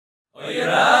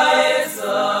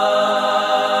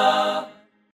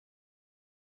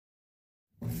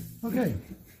Okay,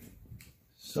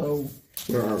 so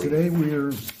today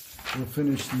we'll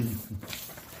finish the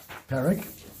parak,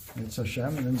 Metz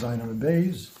Hashem, and then Zayin Amud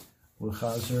Beis. We'll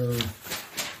chazer.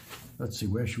 Let's see,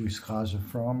 where should we chazer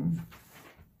from?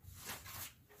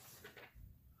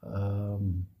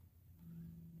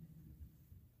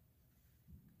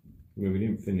 We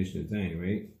didn't finish the thing,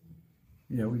 right?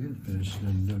 Yeah, we didn't finish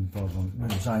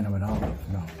Zayin Amud Aleph.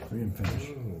 No, we didn't finish.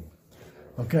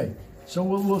 Oh. Okay, so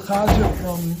we'll chazer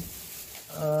from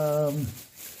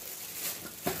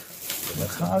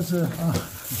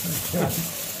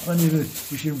funny that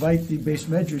we should invite the base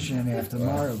medrash in after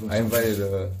Mara. I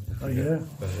invited. Oh yeah.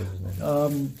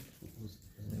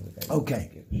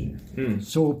 Okay.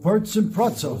 So parts and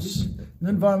protzos,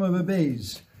 then varma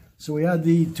bebeis. So we had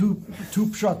the two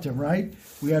pshatim, right?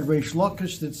 We had Reish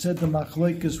Lakish that said the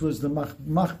machlekes was the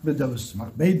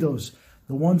machbedos,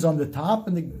 the ones on the top,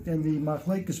 and the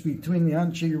machlekes between the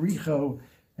Anshe Yericho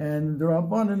and the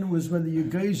Rabbanan was whether you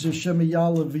guys are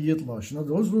Shemayala v'yitlosh. Now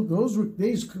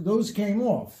those came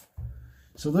off.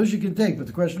 So those you can take, but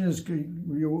the question is,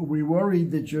 we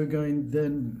worried that you're going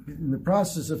then in the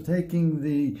process of taking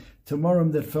the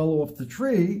tamarim that fell off the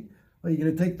tree, are you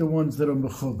going to take the ones that are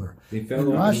mechuber? They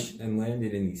fell off and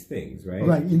landed in these things, right?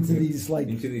 Right, into these.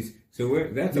 So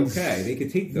that's okay. They could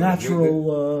take those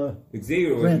natural. The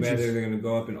Xavier was whether they're going to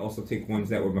go up and also take ones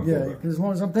that were mechuber. Yeah, because as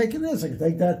long as I'm taking this, I can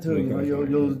take that too.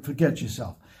 You'll forget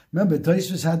yourself. Remember,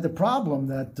 Tosfos had the problem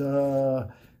that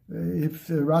if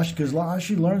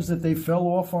Rashi learns that they fell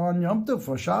off on Yom Tov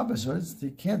for Shabbos, they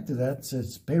can't do that.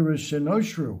 It's Perush and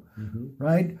Oshru,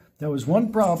 right? That was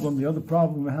one problem. The other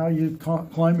problem, how you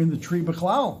climb in the tree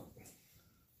b'chlal.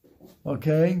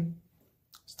 Okay,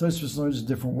 Tosfos learns a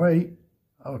different way.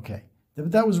 Okay,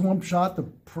 but that was one shot. The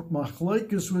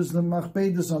machlekes was the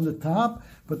machbedas on the top,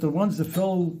 but the ones that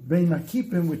fell bein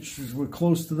akipim, which were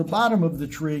close to the bottom of the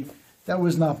tree, that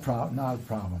was not a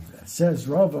problem. It says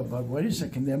Rava, but wait a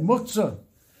second, they're muktzah.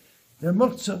 They're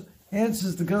muktzah.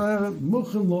 Answers the guy,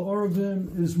 muchim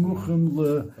la'orvim is muchim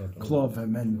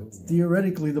la'klovim. And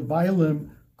theoretically, the Bailim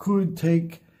could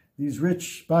take these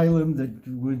rich Bailim that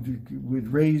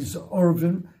would raise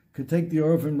orvim, could take the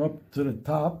orvim up to the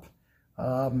top.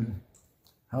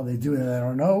 How they do it, I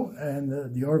don't know. And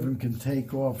the orvim can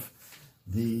take off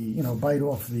bite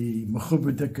off the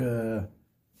mechubadik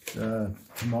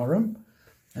tamarim.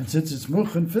 And since it's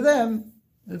muchen for them,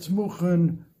 it's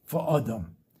muchen for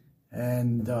Adam.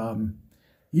 And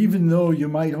even though you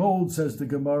might hold, says the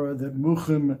Gemara, that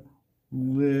muchen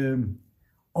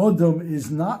Adam is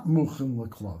not muchen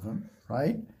leklavim,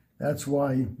 right? That's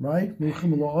why, right?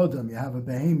 Muchen Adam. You have a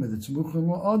behemoth that's muchen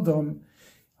Adam,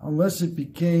 unless it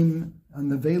became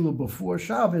unavailable before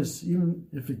Shabbos. Even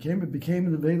if it became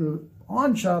unavailable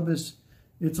on Shabbos,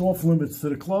 it's off limits to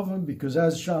the klavim, because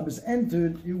as Shabbos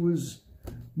entered, it was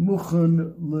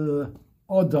muchen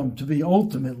le'adam to be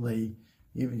ultimately,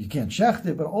 even you can't shecht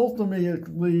it, but ultimately it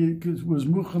was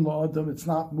muchen le'adam. It's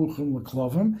not muchen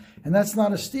le'klavim, and that's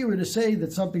not a steer to say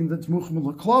that something that's muchen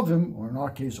le'klavim, or in our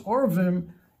case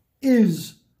orvim,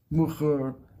 is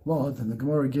mucher le'adam. The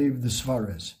Gemara gave the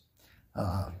svaras.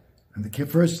 In the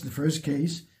first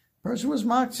case, the person was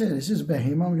makseh. This is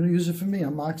behema. I'm going to use it for me.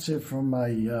 I'm makseh from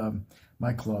my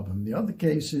klavim. The other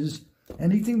case is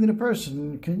anything that a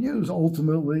person can use.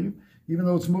 Ultimately, even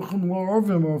though it's muchim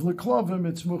la'orvim or l'klavim,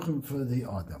 it's muchim for the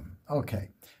adam.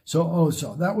 Okay. So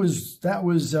that was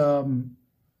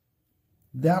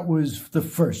the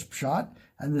first pshat,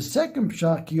 and the second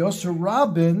pshat, Yosef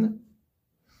Rabin,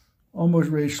 almost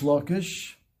Reish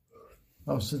Lakish.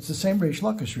 Oh, so it's the same Reish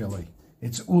Lakish, really.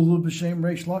 It's Ulu b'shem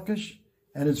Reish Lakish,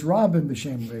 and it's Rabin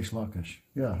b'shem Reish Lakish.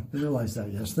 Yeah, I realized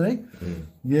that yesterday.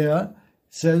 Yeah,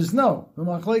 says no. The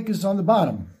machlekes is on the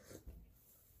bottom,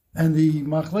 and the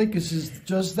machlekes is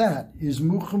just that: is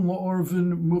muchim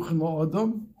la'orvin muchim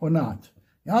la'adam or not?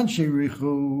 Anshe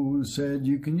Yericho said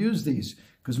you can use these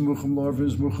because muchim la'orvin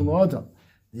is muchim la'adam.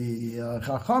 The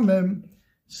Chachamim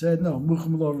said no,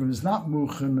 muchim la'orvin is not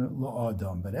muchim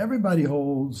la'adam, but everybody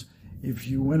holds. If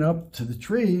you went up to the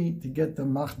tree to get the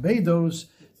machbedos,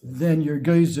 then your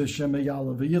geyser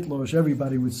shemayala v'yitlosh,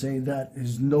 everybody would say that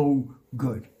is no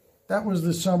good. That was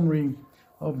the summary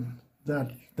of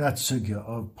that sugya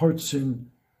of parts and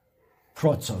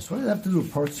protzos. What did they have to do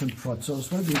with parts and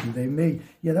protzos? What did they do? They made,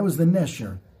 that was the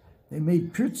nesher. They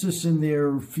made pirtzos in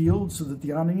their field so that the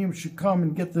aniyim should come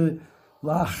and get the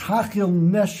lachachil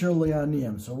nesher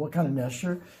le'aniyim. So what kind of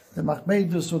nesher? The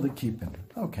machbedos or the kippim.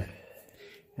 Okay.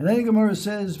 And then Gemara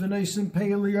says, "V'neisim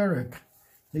peya li'arik."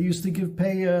 They used to give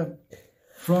peya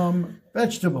from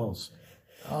vegetables.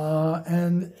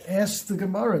 and asked the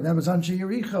Gemara, that was Anshe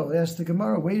Yericho, asked the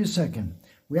Gemara, wait a second,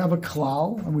 we have a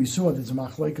klal, and we saw there's a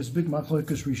machlokes, big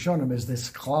machlokes rishonim, is this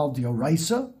klal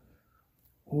d'oraisa,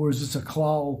 or is this a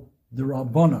klal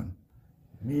d'rabbanan?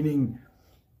 Meaning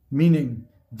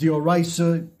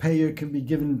d'oraisa payer can be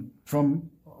given from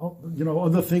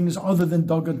other things other than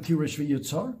dagan tirish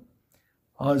v'yitzar,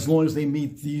 as long as they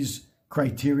meet these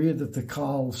criteria that the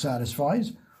klal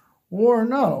satisfies, or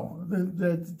no,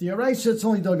 the d'oraisa it's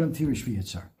only dagan tirish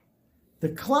v'yitzar. The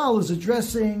klal is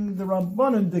addressing the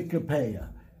rabbanan dikapeya,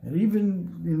 and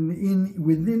even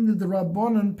within the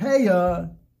rabbanan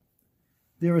peya,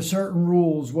 there are certain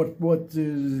rules what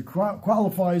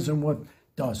qualifies and what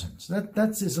doesn't. So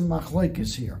that's a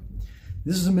machlekes here.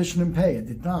 This is a mission in peya.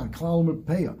 Ditan klal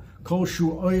peya kol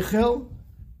shu oichel,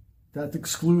 that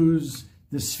excludes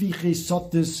the sviche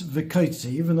sotis v'kaitze,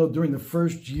 even though during the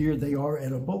first year they are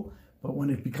edible, but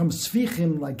when it becomes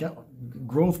svichim, like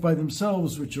growth by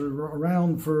themselves, which are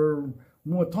around for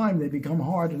more time, they become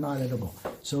hard and not edible.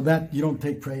 So that you don't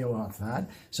take peya off that.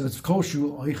 So it's kol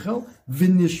shu oichel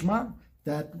v'nishma,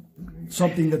 that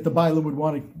something that the Bailam would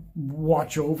want to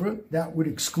watch over. That would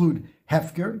exclude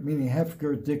hefker, meaning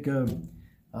hefker dika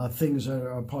things that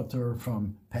are patur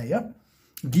from peya.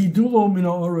 Gidulo min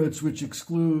ha'oretz, which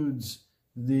excludes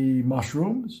the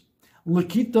mushrooms.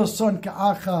 Lekita son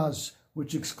ka'achas,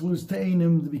 which excludes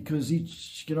te'enim, because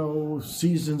each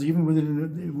seasons, even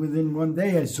within one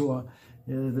day, I saw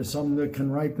there's some that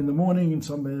can ripe in the morning and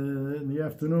some in the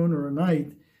afternoon or at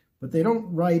night. But they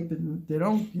don't ripen. You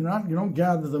don't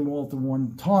gather them all at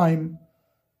one time.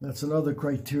 That's another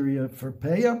criteria for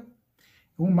peya.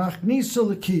 Umachnisa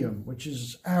l'kiyam, which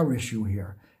is our issue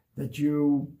here, that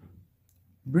you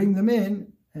bring them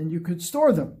in and you could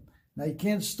store them. Now you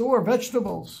can't store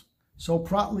vegetables. So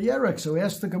prat l'yerek. So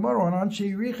ask the Gemara on Anshe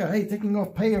Yericha, hey, taking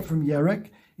off peya from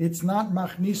yerek, it's not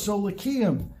machnisa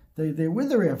l'kiyam. They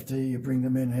wither after you bring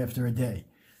them in after a day.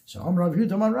 So Amrav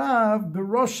Yudam Arav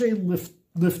b'roshe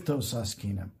liftos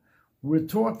askinam. We're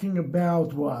talking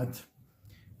about what?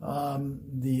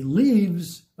 The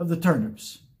leaves of the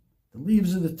turnips. The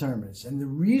leaves of the turnips. And the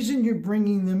reason you're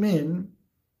bringing them in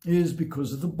is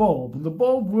because of the bulb. And the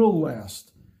bulb will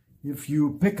last if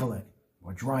you pickle it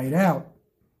or dry it out.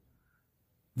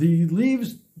 The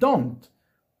leaves don't.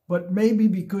 But maybe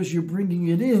because you're bringing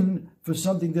it in for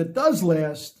something that does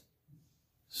last,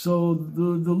 so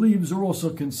the leaves are also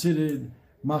considered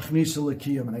machnisa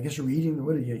l'kiyam. And I guess you're eating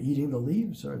the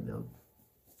leaves? Or they'll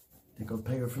take a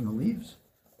peya from the leaves?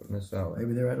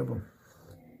 Maybe they're edible.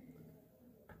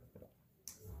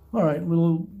 All right,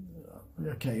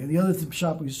 okay. The other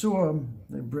shop we saw,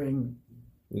 they bring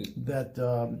that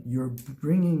you're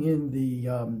bringing in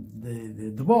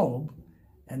the bulb,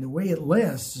 and the way it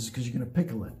lasts is because you're going to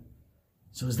pickle it.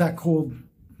 So is that called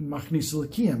machnisa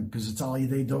l'kiyam? Because it's al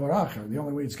yidei davar acher. The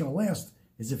only way it's going to last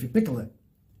is if you pickle it.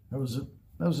 That was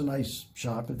a nice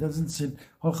shop. It doesn't say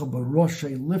hocha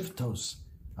baroshe liftos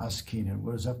askinen.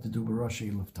 What does that have to do with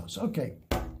baroshe liftos? Okay,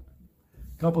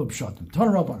 couple of pshatim. Ton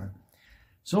rabbanan.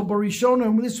 So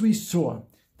barishona, this we saw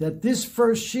that this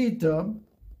first shita,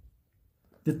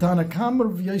 the Tanakama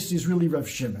of Yossi is really Rav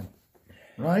Shimon,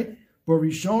 right?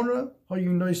 Barishona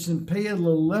hayunoisin peya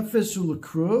lelefes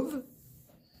ulekruv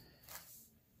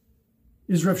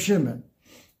is Rav Shimon.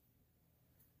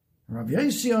 Rav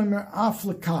Yossi omer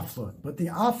afla kafla, but the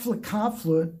afla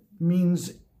kafla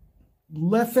means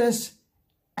lefes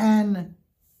and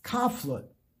kafla.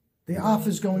 The af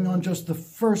is going on just the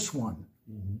first one,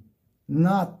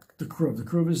 not the kruv. The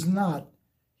kruv is not.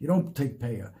 You don't take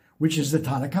peya, which is the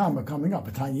Tanakama coming up.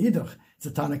 A Tanya Yidach. It's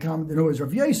the Tanakama. In other words,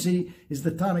 Rav Yossi is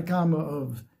the Tanakama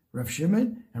of Rav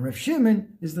Shimon, and Rav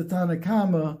Shimon is the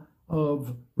Tanakama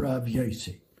of Rav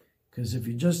Yossi. Because if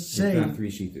you just say... It's not 3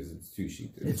 shitas, it's 2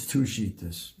 shitas. It's 2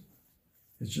 shitas.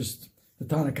 It's just, the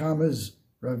Tanakama is,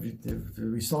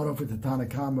 we start off with the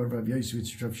Tanakama of Rav Yossi,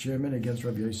 which is Rav Shimon against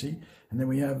Rav Yossi, and then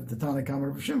we have the Tanakama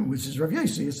of Rav Shimon, which is Rav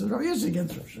Yossi. It's Rav Yossi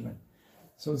against Rav Shimon.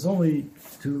 So it's only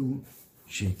 2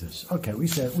 shitas. Okay, we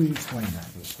explained that.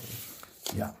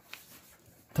 Yeah.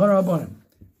 Torah Abonim.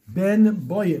 Ben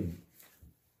Boyim,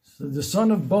 so the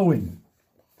son of Bowen,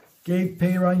 gave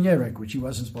Peiran Yerek, which he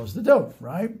wasn't supposed to do,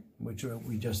 right? Which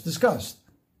we just discussed.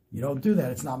 You don't do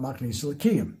that. It's not Machnis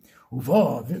L'Kiyim.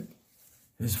 Uvav,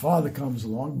 his father comes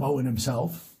along, Bowen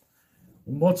himself.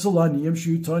 Umotzal Aniyim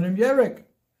Shutonim Yerek.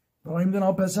 Boim den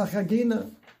al Pesach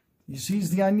Hagina. He sees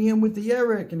the Aniyim with the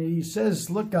Yerek, and he says,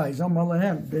 look guys, I'm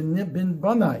Alahem, bin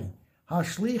Banai.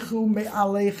 Hashlichu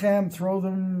me'alechem, throw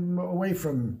them away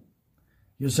from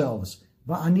yourselves.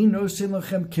 Va'ani nosin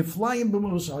lechem kiflayim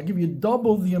b'musa. I'll give you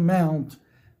double the amount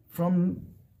from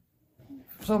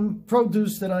some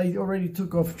produce that I already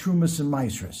took off Trumas and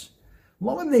Maestras.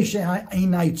 Lo mimnei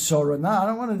einait tzara. Now, I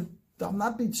don't want to. I'm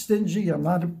not being stingy. I'm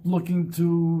not looking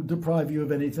to deprive you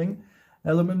of anything.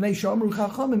 Elo mimnei she'amru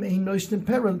chachamim ein noisten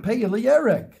peya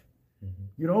leyerek.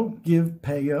 You don't give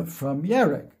peya from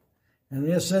yerek. And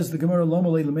there says the Gemara, Loma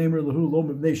le'lememer lehu lo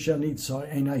mimnei she'einait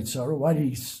tzara. Why do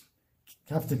he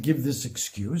have to give this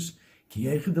excuse?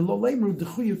 Because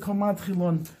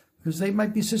they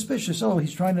might be suspicious. Oh,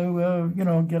 he's trying to,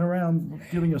 get around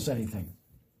giving us anything.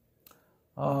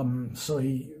 So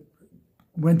he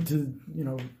went to,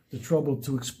 the trouble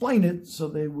to explain it so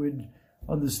they would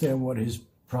understand what his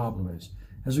problem is.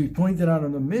 As we pointed out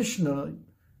in the Mishnah,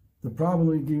 the problem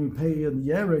with giving pay and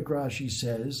yerek, Rashi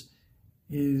says,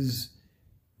 is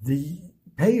the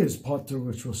pay is potter,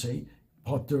 which we'll say,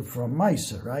 potter from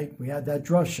Maisa, right? We had that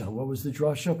drasha. What was the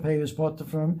drasha? Pay is potter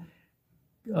from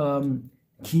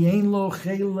Ki ein lo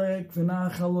chelek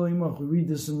v'nachal lo imach. We read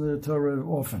this in the Torah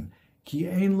often. Ki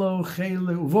ein lo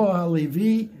chelek uvo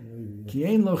halevi. Ki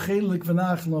ein lo chelek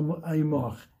v'nachal lo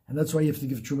imach. And that's why you have to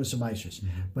give Trumas and Maisers.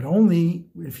 But only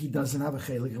if he doesn't have a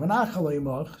chelek v'nachal lo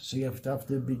imach, so you have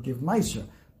to give Maiser.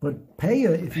 But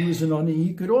Peya, if he was an oni,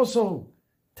 he could also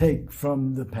take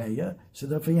from the Peya. So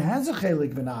therefore he has a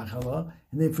chelek v'nachal,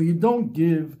 and therefore you don't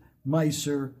give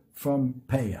Maiser from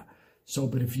Peya. So,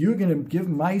 but if you're going to give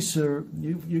Meiser,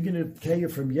 you're going to Peya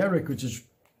from Yerek, which is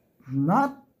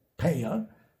not Peya,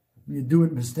 you do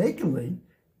it mistakenly,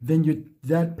 then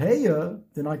that Peya,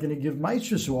 they're not going to give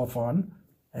Meiser so often,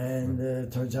 and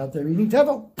it turns out they're eating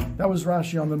Tevel. That was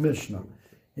Rashi on the Mishnah.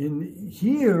 In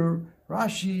here,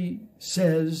 Rashi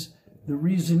says the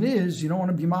reason is you don't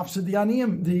want to be mafsid the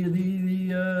Aniyim, the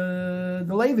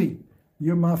Levi.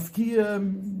 You're mafkia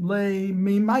le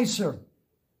mi Meiser.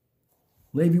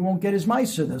 Levi won't get his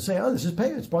Meiser. They'll say, oh, this is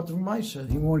Peya, it's part of a Meiser.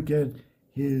 He won't get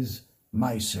his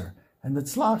Meiser. And the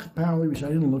Tzlach, apparently, which I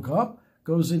didn't look up,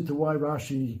 goes into why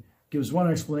Rashi gives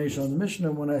one explanation on the Mishnah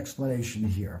and one explanation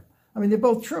here. I mean, they're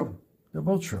both true. They're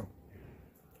both true.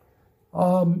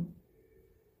 Paravana.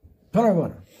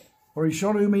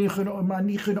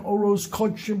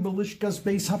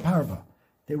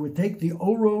 They would take the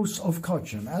Oros of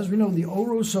Kochim. As we know, the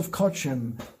Oros of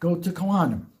Kochim go to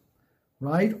Kohanim.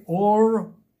 Right?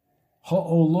 Or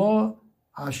ha'olah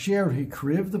asher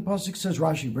hikriv, the pasuk says,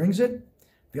 Rashi brings it.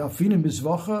 V'afinim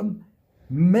bizvacham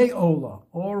me'olah.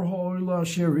 Or ha'olah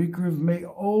asher hikriv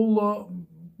me'olah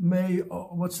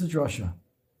what's the drasha?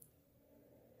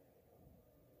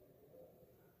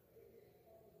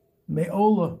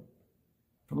 Me'olah.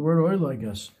 From the word oil, I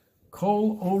guess.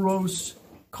 Kol oros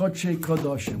koche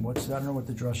kadoshim. What's that? I don't know what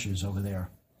the drasha is over there.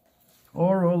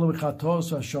 Or olah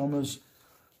v'chatos hashomas.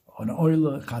 On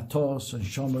oil, chatos, and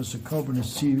shamas, and korban, and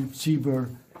sever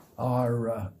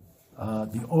are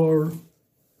the or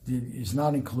is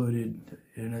not included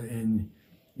in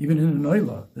even in an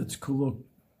oila that's kolo,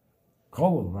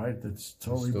 right? That's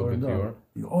totally burned up.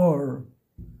 The or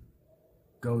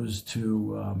goes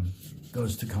to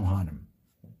Kohanim.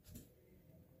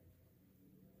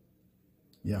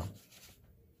 Yeah.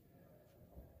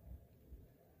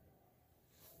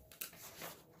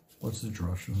 What's the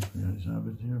drasha? Yeah, you have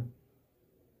it here.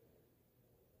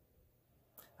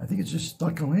 I think it's just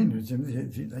stuck in.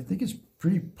 I think it's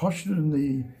pretty pushed in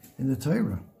the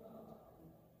Torah.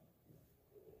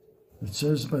 It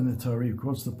says in the Torah, he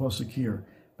quotes the pasuk here.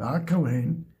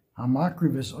 Kohen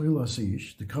hamakriv oila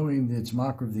siish, the Kohen that's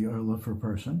makriv the oila for a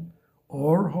person,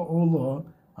 or ha'olah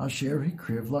asher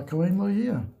hikriv la Kohen lo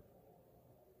yeh.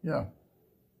 Yeah.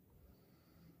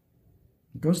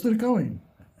 It goes to the Kohen.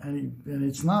 And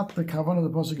it's not the kavanah of the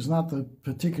pasuk is not the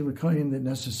particular kohen that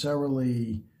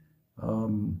necessarily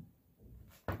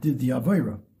did the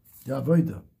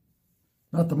avodah,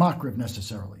 not the makriv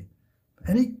necessarily.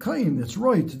 Any kohen that's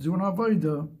right to do an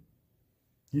avodah,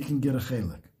 you can get a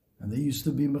chelik. And they used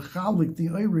to be mechalik the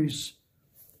iris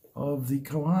of the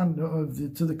kohan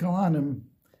to the kohanim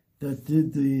that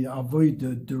did the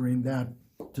avodah during that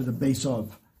to the base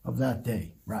of that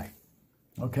day, right?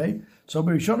 Okay, so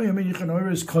Berishon Yamin Yichan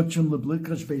Oris Kochim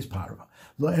Leblikash Beis Parva.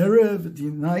 La'erev at the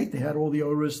night they had all the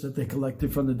oris that they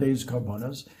collected from the days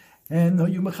karbonas, and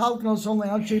you mechalknos only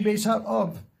Anshe Beis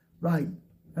of right.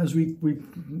 As we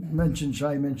mentioned,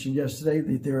 Shai mentioned yesterday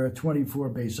that there are 24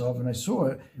 Beis of, and I saw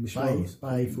it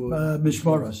by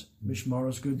Mishmaros.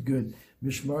 Mishmaros, good.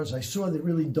 Mishmaros. I saw that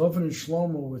really Dovid and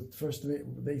Shlomo with first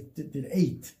they did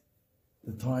 8.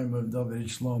 The time of Dovid and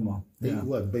Shlomo.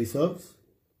 What Beis of?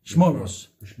 Shmoros.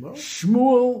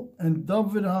 Shmuel and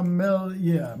Dovid Hamel,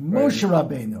 Moshe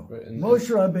Rabbeinu. Right, Moshe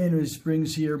Rabbeinu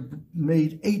brings here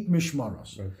made 8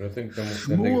 mishmaros. Right, but I think there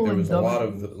was a lot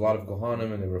of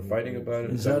Kohanim and they were fighting about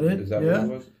it. Is that it? Is that what it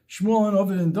was? Shmuel and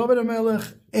Ovid and Dovid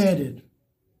HaMelech added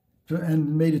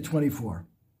and made it 24.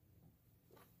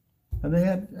 And they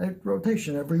had a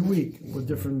rotation every week with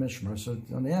different mishmar. So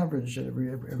on the average,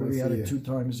 everybody had it 2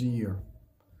 times a year.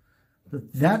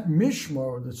 But that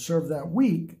mishmar that served that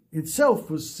week itself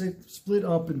was split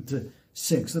up into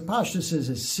 6. The Pashta says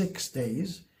it's 6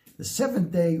 days. The 7th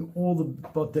day, all the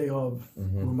batei of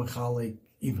were machalik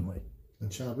evenly.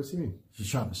 And Shabbos, you mean? So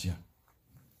Shabbos,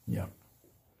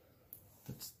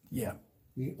 yeah.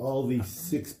 All these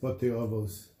 6 batei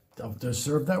avos. To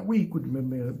serve that week would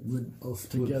together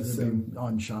be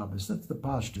on Shabbos. That's the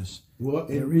Pashtus.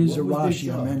 There is a Rashi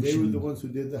I mentioned. They were the ones who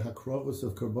did the hakrovos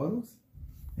of korbanos?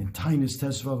 In Tainus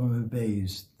Tesvav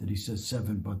Beis that he says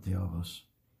 7 batei avos.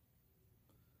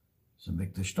 So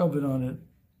make the Dovid on it.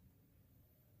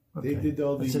 Okay. They did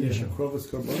all the hakrovos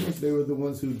korbanos. They were the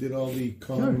ones who did all the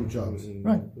kohanim jobs.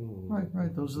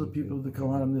 Right. Those are the people, the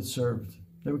kohanim that served.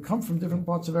 They would come from different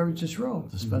parts of Eretz Yisrael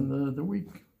to spend the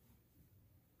week.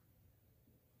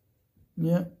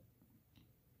 Yeah.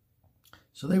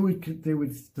 So they would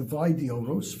divide the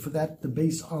oros for that, the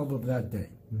base of that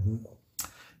day.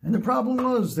 And the problem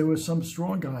was there were some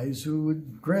strong guys who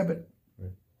would grab it.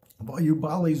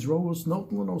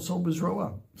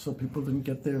 So people didn't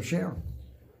get their share.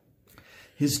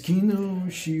 Hiskinu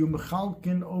shiyu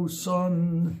mechalkin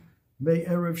oson me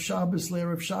erev Shabbos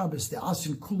le'erev Shabbos the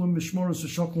asin kulam mishmoros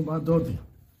v'shoklim adodi.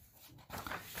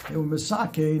 They were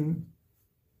mesakein.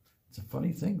 It's a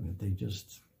funny thing that they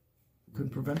just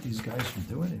couldn't prevent these guys from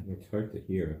doing it. It's hard to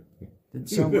hear. Didn't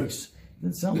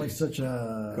sound like such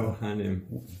a Kohanim.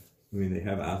 I mean, they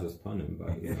have Azaz Panim,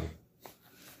 but you know.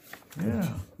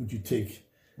 Yeah. Would you take?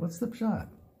 What's the shot?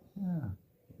 Yeah.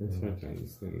 It's hard to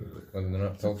understand. And they're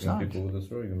not talking people with the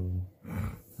story.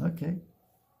 Okay.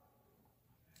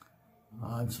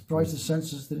 I'm surprised the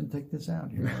census didn't take this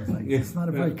out here. It's not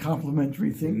a very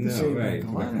complimentary thing to say. Right.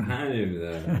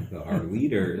 Kohanim, our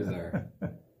leaders are.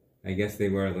 I guess they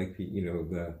were like, you know,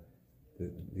 the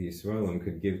Yisraelim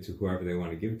could give to whoever they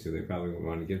want to give to. They probably would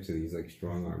want to give to these like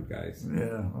strong-armed guys.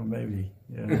 Yeah, or maybe.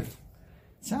 Yeah. It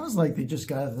sounds like they just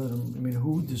gathered them. I mean,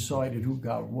 who decided who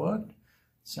got what?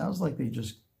 Sounds like they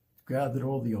just gathered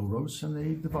all the oros and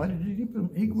they divided it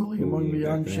equally among the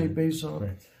Anshe Beis.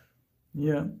 Right.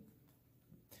 Yeah.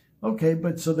 Okay,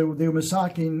 but so they were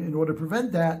masaking in order to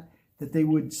prevent that they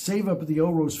would save up the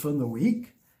oros from the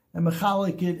week and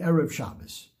mechalik it Erev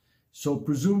Shabbos. So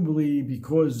presumably,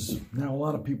 because now a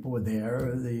lot of people were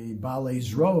there, the Balei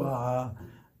Zroa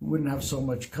wouldn't have so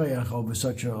much kayach over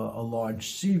such a large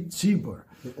tzibur.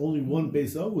 But only one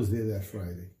base of was there that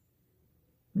Friday.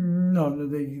 No,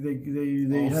 they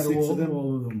had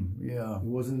all of them. Yeah. It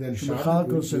wasn't then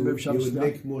Shabbos. It would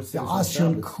make more sense. The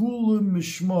Asyan Kulim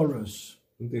Mishmoros.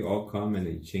 Didn't they all come and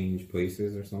they change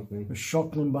places or something?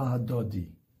 Shoklim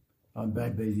Bahadodi. By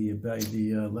the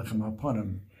Lechem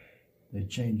HaPanim. They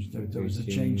changed. There was a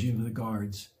changing of the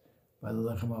guards by the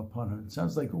Lechem HaPanim. It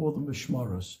sounds like all the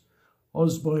Mishmaros.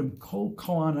 Ozboim Kol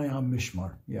Kohanei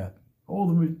HaMishmar. Yeah. All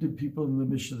the people in the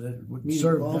Mishnah that would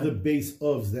serve all the base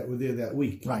ofs that were there that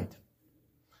week. Right.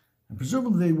 And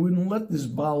presumably they wouldn't let this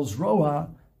Baal's Roa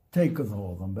take with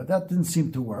all of them. But that didn't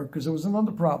seem to work because there was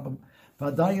another problem. The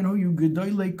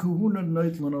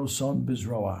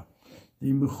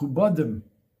Mechubadim,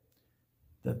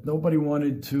 that nobody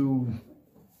wanted to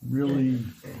really,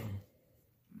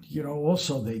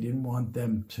 also they didn't want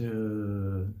them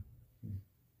to,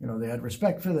 they had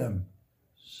respect for them.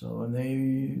 So, and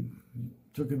they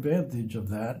took advantage of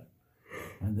that,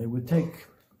 and they would take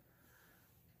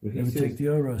the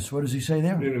Oros. What does he say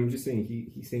there? No, I'm just saying,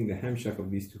 he's saying the Hamshach of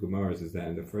these two Gemaras is that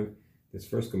in this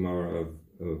first Gemara of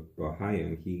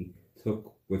Bahayim, he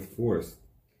took with force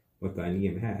what the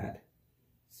Aniyim had.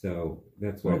 So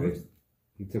that's why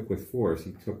he took with force,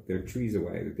 he took their trees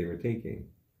away that they were taking.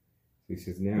 So he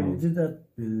says now... He did that...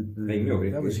 I know,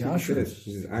 that was Yashua.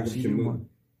 He says, Agav Shemut,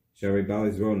 Shari Bal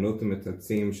Yisrael notam et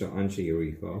hatzim shel anshe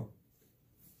Yericho,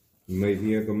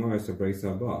 Meivia Gemara Sabray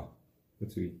Sabah.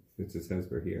 That's what it says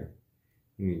for here.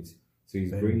 He means, so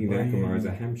he's bringing that Gemara as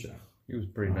a Hamshach. He was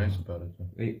pretty nice about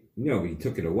it. No, he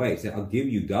took it away. He said, I'll give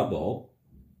you double.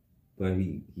 But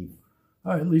he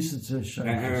all right, at least it's a...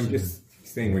 I'm just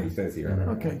saying what he says here.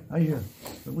 Okay, I hear.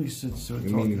 At least it's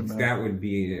talking about... That would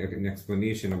be an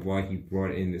explanation of why he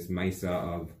brought in this Maisa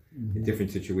of a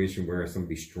different situation where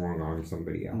somebody strong-armed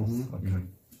somebody else.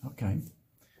 Okay,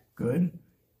 good.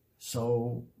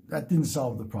 So that didn't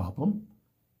solve the problem.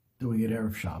 doing it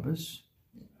Erev Shabbos.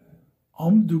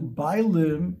 Amdu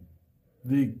Bailim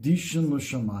V'Gdishin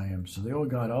L'Shamayim. So they all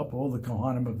got up, all the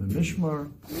Kohanim of the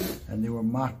Mishmar, and they were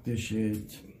makdish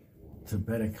it to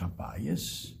Bedek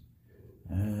HaBayis.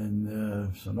 And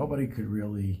so nobody could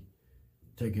really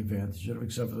take advantage of it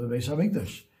except for the Beis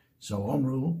HaMikdash. So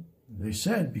Omru, they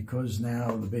said, because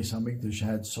now the Beis HaMikdash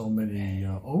had so many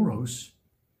Oros,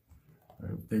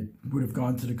 they would have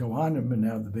gone to the Kohanim, and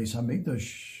now the Beis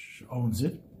HaMikdash owns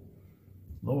it.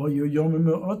 They were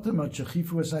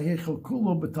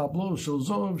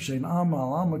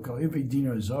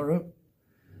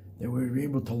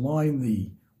able to line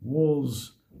the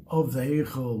walls of the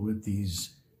Eichel with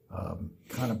these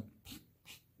kind of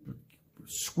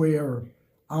square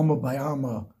amma by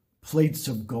amma plates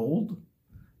of gold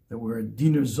that were a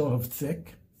dinar zohav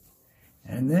thick.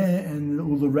 And then,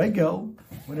 Uleregel,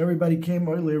 when everybody came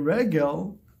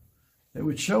Uleregel, they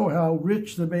would show how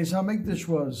rich the Beis HaMikdash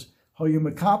was. How you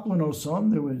mekaplan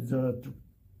osam, they would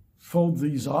fold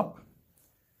these up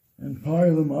and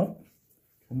pile them up.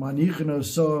 Umanichin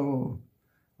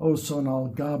oson al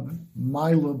gab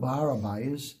maila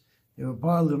b'harabayis. They would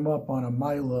pile them up on a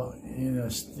maila in a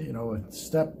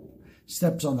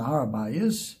steps on the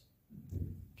harabayis.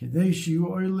 Kadeshi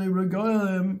oile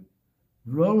regolim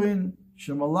roin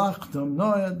shemalachtam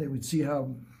noya. They would see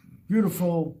how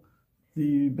beautiful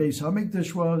the Beis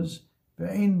HaMikdash was.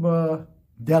 Ve'ein ba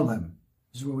Delem.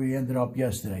 This is where we ended up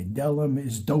yesterday. Delem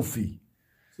is dofi.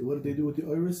 So what did they do with the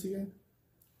iris again?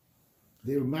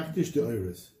 They were makdish the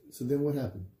iris. So then what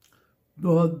happened?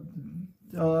 So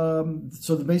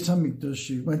the Beis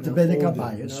HaMikdash went to Bedek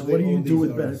HaBayis. What do you do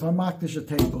with Bedek? If I makdish a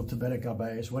table to Bedek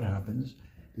HaBayis, what happens?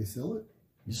 They sell it?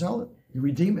 You sell it. You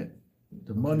redeem it.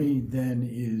 The money then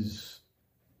is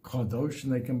kadosh,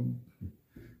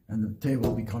 and the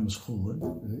table becomes chulin.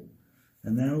 Right.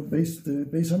 And now the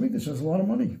Beis HaMikdash has a lot of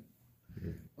money.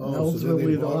 Oh, so then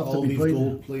they bought all these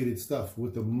gold-plated stuff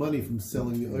with the money from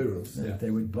selling the euros. Yeah. They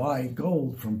would buy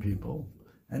gold from people,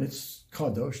 and it's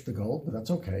kadosh, the gold, but that's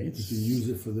okay. You can use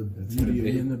it for the It's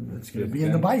going to be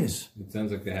in the bias. It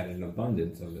sounds like they had an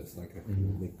abundance of this, like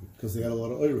because they had a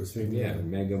lot of euros.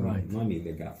 Mega money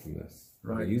they got from this.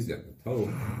 Right. They used it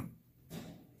totally.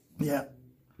 Yeah.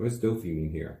 What does dofi mean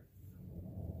here?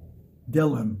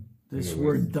 Delem. This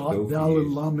word dal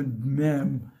lamed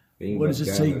mem. What does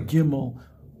it say? Gimel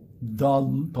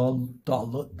deles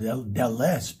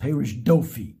perish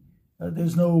dofi.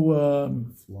 There's no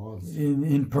flaws in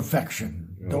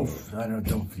imperfection. Dof. I don't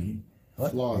know dofi.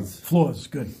 What? Flaws.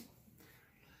 Good.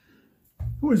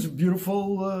 It was a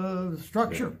beautiful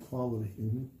structure. Quality.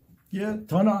 Mm-hmm. Yeah.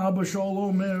 Tana Abba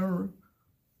Sholomer.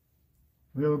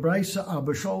 We have a braysa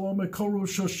Abba Sholomer koru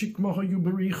shoshikma hayu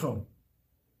bericho.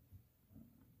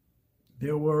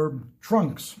 There were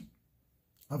trunks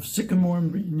of sycamore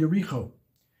in Yericho.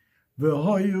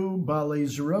 V'hoyu balei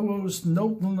zroos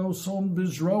notn oson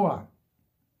bizroa.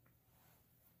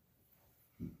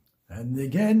 And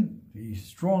again, the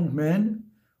strong men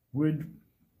would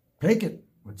take it,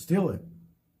 would steal it.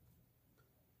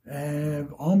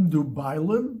 And omdu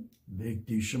bailim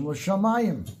v'ikdishim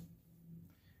l'shamayim.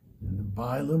 And the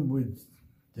bailim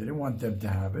they didn't want them to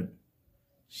have it.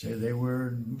 Say they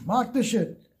were makdish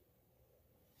it.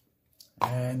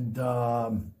 And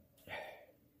Aleim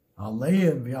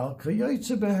v'al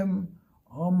kayotzebem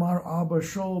Omar Abba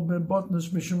Shol ben Botnas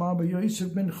Mishum Abba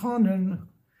Yosef ben Chanan,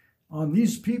 on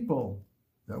these people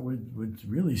that would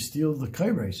really steal the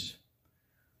kairos.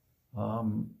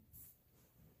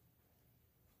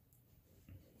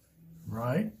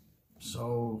 Right?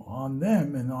 So on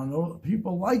them and on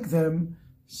people like them,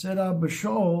 said Abba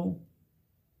Shol,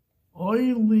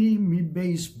 Oili mi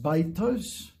beis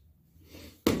baitos.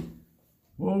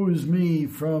 Woe is me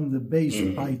from the base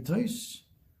baitos.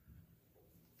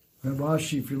 And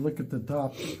Rashi, if you look at the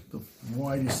top, the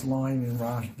widest line in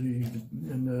Rashi,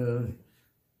 the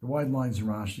wide lines in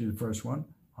Rashi, the first one,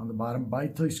 on the bottom,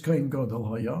 baitos kain godol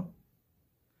haya.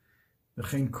 The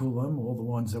chen kulam, all the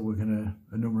ones that we're going to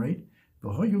enumerate. The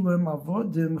hoyulem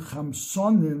avodim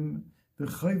chamsonim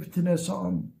v'chayv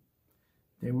tinesam.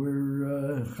 They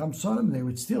were chamsonim. They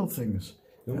would steal things.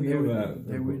 And they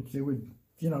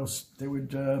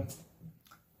would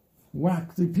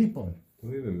whack the people.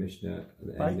 Don't we have a Mishnah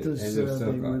at the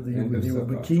They were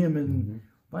Bakiyim and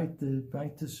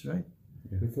Baitus, right?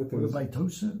 Yeah. I thought there was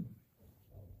Baitosa.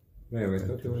 Wait, I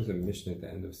thought there was a Mishnah at the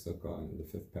end of Sukkah in the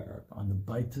 5th parak. On the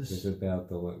Baitus. It was about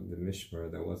the Mishmar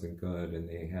that wasn't good, and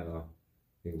they had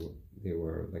they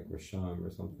were like Risham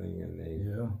or something, and they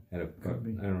had I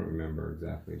don't remember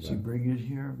exactly. Does he bring it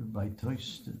here? The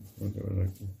Baitos.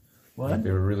 What? Like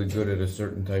they were really good at a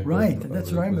certain type. Right, of,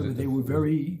 that's what I remember. They were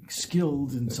very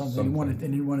skilled in something. They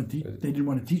didn't want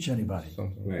to teach anybody.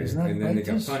 Right. Isn't that and then right,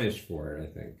 they got punished for it, I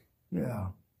think. Yeah.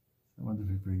 I wonder if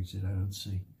he brings it. I don't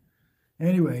see.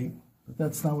 Anyway, but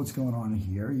that's not what's going on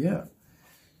here. Yeah.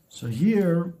 So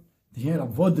here, he had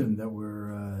avodim that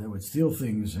would steal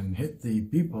things and hit the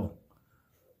people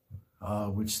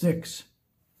with sticks.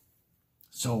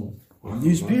 So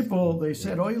these people, they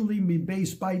said, "Oili mi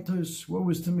beis baitus." What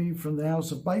was to me from the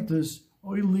house of baitus?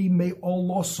 Oili me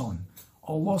oloson.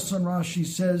 Oloson, Rashi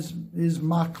says, is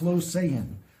maklo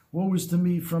sehin. What was to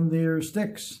me from their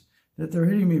sticks that they're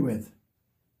hitting me with?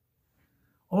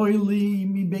 Oili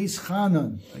mi beis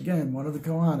chanan. Again, one of the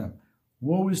Kohanim.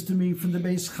 Woe is to me from the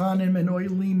Beis Chanim, and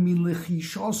oili mi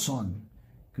lechishoson,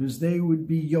 because they would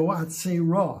be yoatzei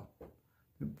ra,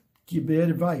 give bad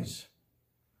advice.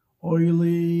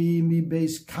 Oili mi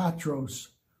Beis Katros,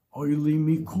 oili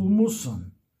mi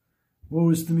kulmuson.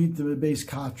 Woe is to me to the Beis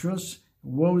Katros.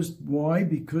 Woe is why?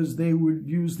 Because they would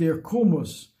use their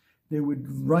kulmus. They would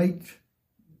write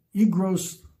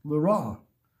igros l'ra,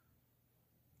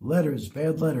 letters,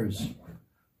 bad letters.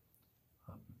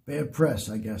 Bad press,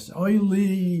 I guess.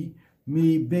 Oili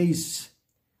mi beis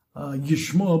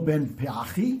Yishmael ben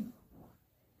Peachi.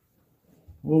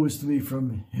 What was to me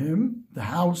from him? The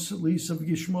house, at least, of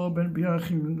Yishmael ben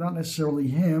Peachi, not necessarily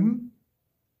him.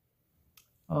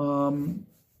 At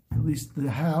least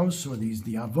the house, or the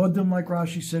avodim, like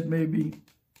Rashi said, maybe.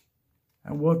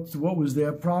 And what was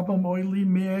their problem? Oili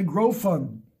mi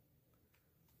grofan.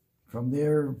 From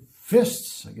their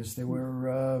fists, I guess they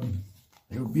would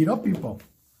beat up people.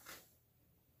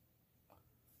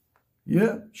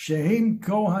 Yeah, Shehem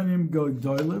Kohanim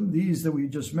Gedolim. These that we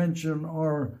just mentioned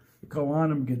are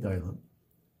Kohanim Gedolim.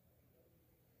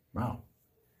 Wow.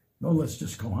 No, let's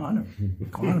just Kohanim.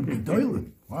 Kohanim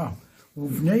Gedolim. Wow.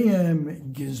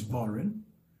 Uvneim Gizbarin.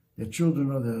 The children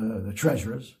of the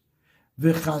treasurers.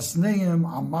 V'chasneim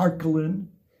Amarkalin.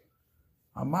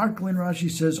 Amarkalin, Rashi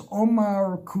says,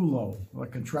 Omar Kulo. A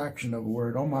contraction of a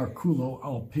word. Omar Kulo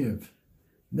al Piv.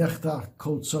 Nechtach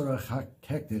kol tzorach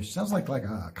hektish. Sounds like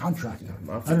a contractor.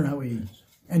 I don't know how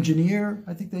engineer.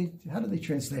 I think how do they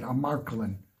translate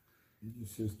Amarkalin?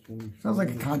 Sounds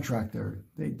like a contractor.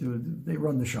 They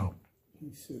run the show.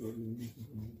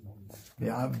 The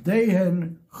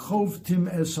avdehen chovtim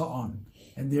esa'on,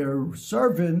 and their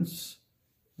servants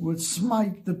would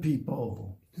smite the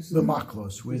people. The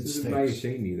maklos with sticks. This is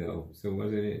Bayesheni, though. So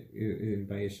wasn't it in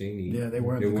Bayesheni? Yeah, they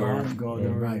weren't the Kohanim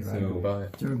Golden, right.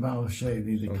 During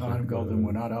Bayesheni, the Kohanim Golden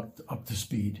were not up to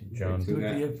speed. John, do you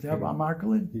have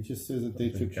Amarkalin? He just says that they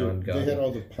had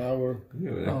all the power.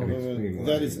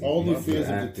 That is all the affairs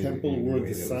of the temple were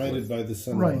decided by the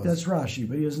son. Right, that's Rashi,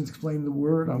 but he doesn't explain the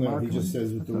word Amarkalin. No, he just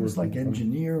says with the word. It's like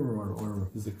engineer or.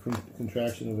 There's a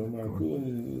contraction of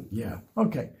Amarkalin. Yeah.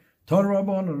 Okay. Torah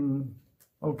Rabban.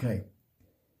 Okay.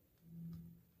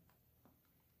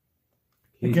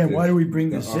 Again, why do we bring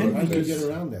this in? How did they get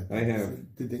around that? I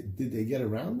have. Did they get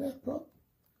around that problem?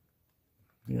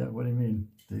 Yeah, what do you mean?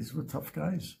 These were tough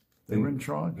guys. They were in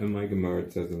charge. And my Gemara,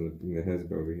 it says in the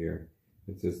Hezbollah over here,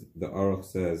 it says, the Aruch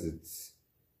says it's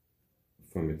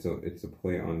a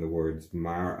play on the words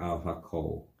Mar al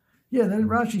Hakol. Yeah, then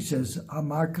Rashi says,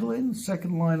 Amar Kalin,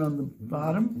 second line on the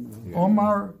bottom,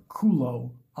 Omar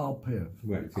Kulo al Piv.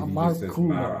 Right, so Amar Kulo.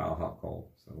 Mar al Hakol.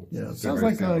 So yeah, it sounds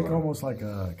like almost like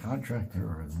a contractor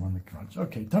or one that contracts.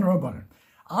 Okay, Tanur Rabbanan.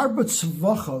 Arba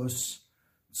tzvachos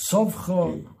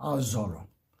tzavcha azara.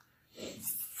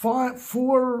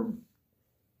 Four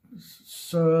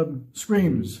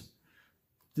screams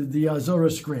did the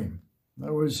Azara scream.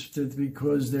 That was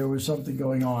because there was something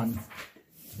going on.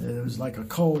 It was like a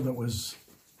cold that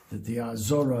the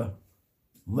Azara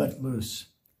let loose.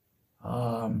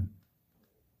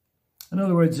 In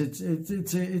other words, it's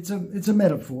a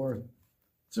metaphor.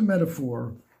 It's a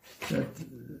metaphor that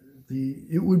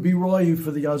it would be roy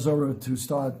for the Azara to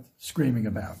start screaming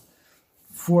about.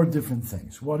 Four different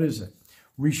things. What is it?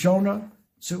 Rishona,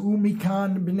 Tze'u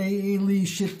mikan b'nei Eli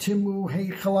shetimu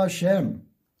heichal Hashem.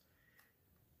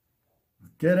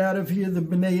 Get out of here, the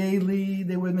b'nei Eli.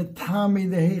 They were metami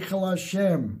the heichal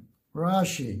Hashem.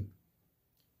 Rashi.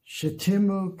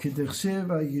 Shetimu k'dichsiv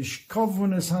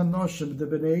yishkovun es hanoshim. The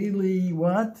b'nei Eli,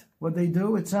 what? What they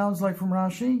do? It sounds like from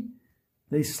Rashi.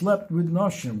 They slept with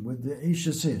noshim, with the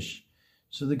Ishes Ish.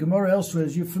 So the Gemara elsewhere,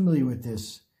 you're familiar with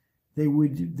this. The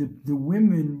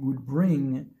women would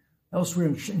bring, elsewhere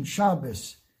in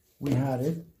Shabbos, we had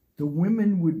it, the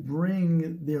women would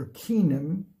bring their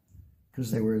kinim,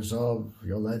 because they were Zov,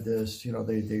 Yoledis,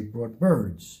 they brought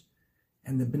birds.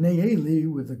 And the Bnei Eli,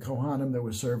 with the Kohanim that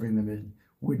were serving them,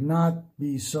 would not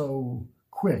be so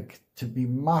quick to be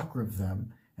mocker of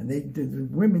them, and the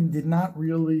women did not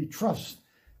really trust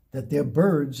that they're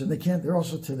birds, and they're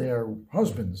also to their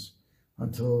husbands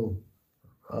until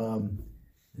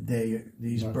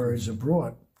these birds are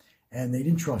brought, and they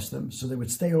didn't trust them, so they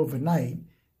would stay overnight,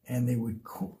 and they would,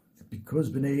 because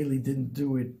Bnei Eli didn't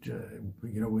do it,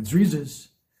 with zrizas,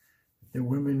 the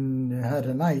women had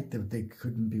a night that they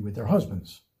couldn't be with their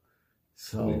husbands.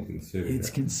 So it's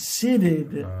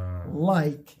considered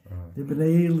like the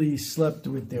Bnei Eli slept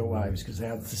with their wives because they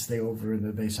had to stay over in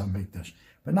the Beis HaMikdash,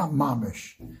 but not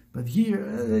mamish. But here,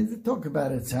 they talk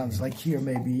about it. Sounds like here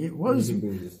maybe it was.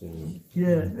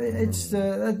 Yeah, it's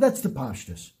that's the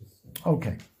pashtus.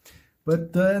 Okay,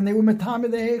 but and they were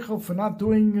metame the heichel for not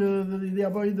doing the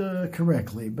avodah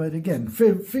correctly. But again,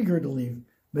 figuratively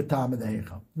metame the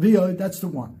heichel. V'yod, that's the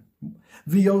one.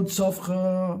 V'yod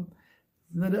sofcha.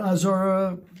 That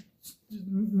Azora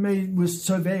made was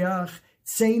Tzoveach,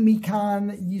 Tzei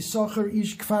Mikan Yisachar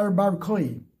Ish Kfar Bar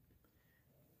Koi.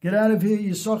 Get out of here,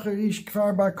 Yisachar Ish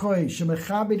Kfar Bar Koi.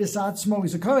 Shemechabed es Atzmo,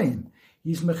 he's a Kohen.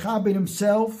 He's Mechabed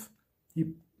himself,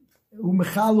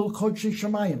 Umechalul Kodshei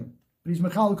Shamayim. But he's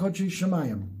Mechalul Kodshei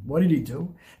Shamayim. What did he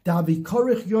do? Davi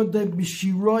Korech Yodeh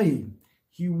B'Shiroi.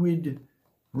 He would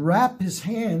wrap his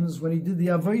hands when he did the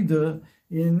Avodah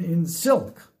in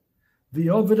silk. The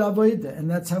Ovid Avodah, and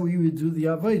that's how we would do the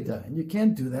Avodah. And you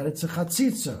can't do that. It's a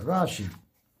chatzitza. Rashi.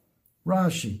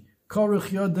 Korech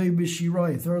Yodei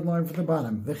B'Shiroi, third line from the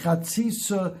bottom. The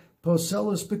chatzitza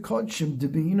poselis bekodshim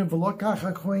debina v'lokach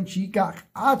hakohen shikach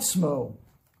atzmo.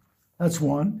 That's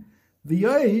one. The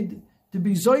Yod, to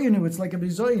be zoyinu, it's like a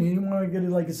bizoyin. He didn't want to get it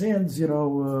like his hands,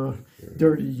 dirty,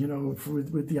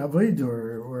 with the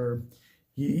Avodah, or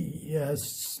he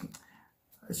has...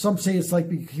 Some say it's like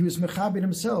he was mechabed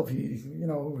himself. He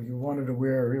wanted to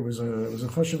wear. It was a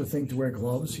choshev thing to wear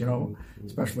gloves,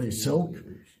 especially silk.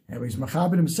 And he's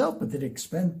mechabed himself, but at the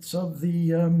expense of the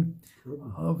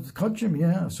kodshim.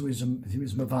 Yeah, so he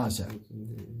was mavaza.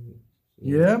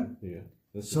 Yeah.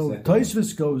 So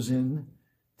Tosfos goes in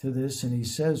to this, and he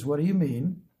says, "What do you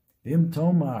mean? Im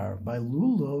tomar by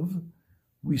lulav?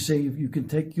 We say you can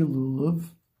take your lulav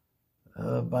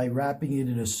by wrapping it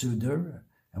in a sudar."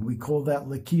 And we call that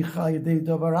lekicha yedei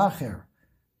davar acher.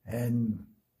 And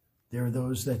there are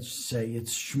those that say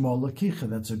it's shmo lekicha,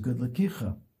 that's a good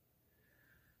lekicha.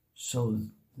 So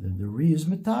the Ri is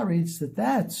metaritz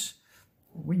that's,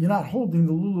 when you're not holding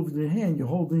the lulav in your hand, you're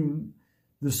holding,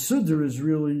 the sudar is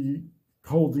really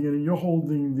holding it, and you're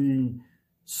holding the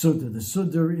sudar. The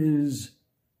sudar is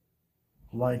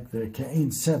like the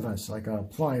ke'ein sevas, like our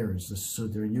pliers, the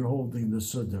sudar, and you're holding the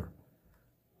sudar.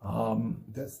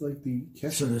 That's like the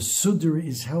kesher. So the sudar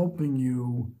is helping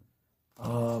you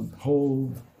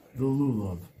hold the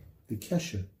lulav. The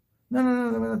kesher. No,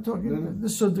 we're not talking. No. The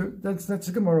sudar, that's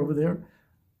a Gemara over there.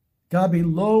 Gabi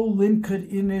lo linkut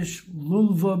inish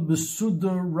lulva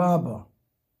besudar rabba.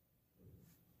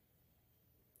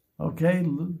 Okay,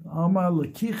 Amar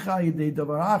lekicha yedei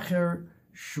davar acher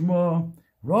shmo.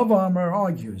 Rav Amar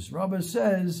argues. Rabbi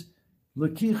says,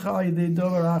 let's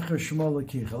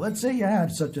say you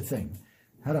had such a thing,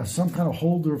 had some kind of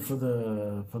holder for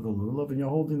the lulav, and you're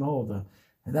holding the holder,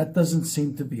 and that doesn't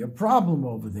seem to be a problem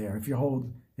over there. If you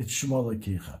hold it's shmo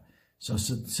lekicha. So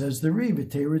says the Ri,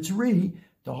 it's Ri.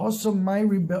 The hosam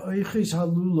mayri be'oichis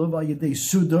halulav ayedei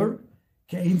sudar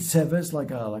ke'ein seves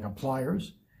like a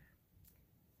pliers.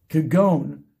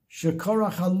 Kegon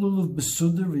shekarach halulav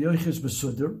besudar v'yoichis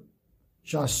besudar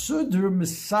shasudar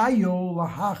misayo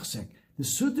lahachsek. The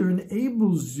sudar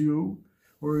enables you,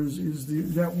 or is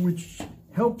that which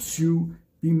helps you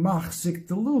be machzik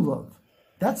the lulav.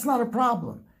 That's not a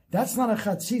problem. That's not a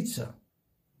chatzitza.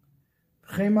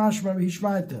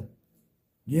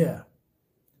 Yeah,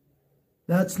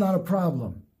 that's not a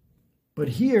problem. But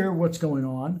here, what's going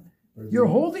on? You're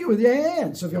holding it with your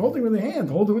hand. So if you're holding it with your hand,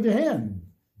 hold it with your hand.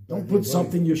 Don't put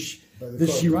something. The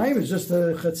shiraim is just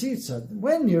a chatzitza.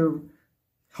 When you're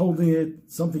holding it,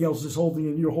 something else is holding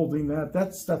it, you're holding that.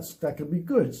 That could be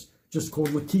good. It's just called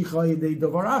lekicha yedei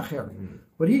davar acher.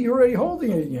 But here you're already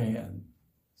holding it in your hand,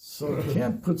 so you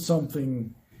can't put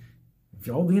something. If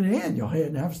you're holding it in your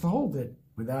hand has to hold it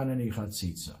without any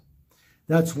chatzitza.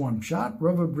 That's one shot.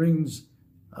 Rava brings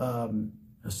a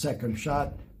second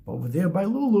shot over there by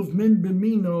lulav. Min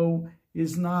b'mino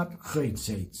is not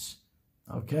chaytzeitz.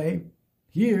 Okay,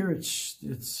 here it's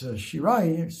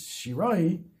shirai.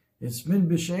 It's min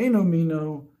b'she'eno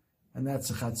mino, and that's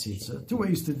a chatzitza. Two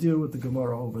ways to deal with the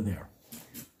Gemara over there.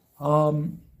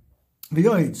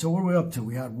 So what are we up to?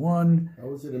 We had one.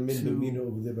 How is it a min b'mino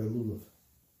over there by lulav?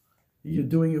 You're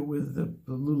doing it with the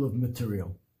lulav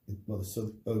material. Well,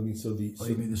 so I mean, so the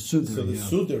Suder, so the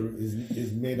Suder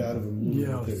is made out of a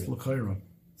lulav it's material. l'chayra.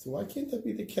 So why can't that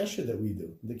be the kesher that we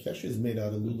do? The kesher is made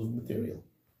out of lulav material.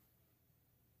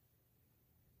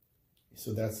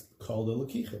 So that's called a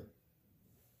lakicha.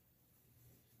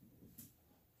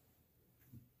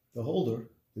 The holder,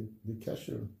 the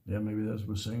kesher. Yeah, maybe that's what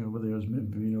we're saying over there. Is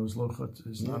lochat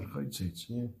is not chaytzitz.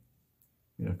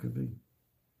 Yeah, it could be.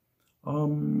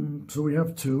 So we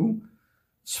have 2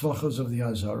 tzvachas of the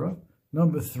Azara.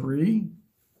 Number 3.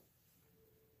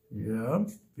 Yeah,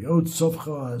 the Od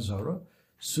Tzavcha Azara.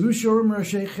 Sushorim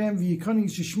Rashechem v'yikani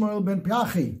Shishmael ben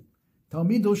Piachi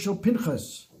Talmido shel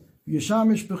Pinchas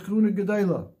v'yashamish b'chruna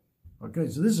gedayla. Okay,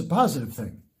 so this is a positive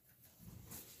thing.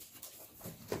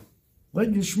 Let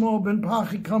Yishmael ben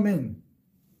Piachi come in.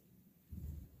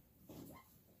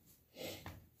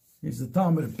 He's the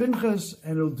Talmud of Pinchas,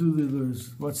 and he'll do the,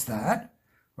 what's that?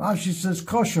 Rashi says,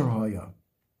 kosher hoya.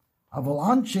 Aval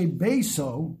anshe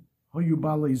beso hoyu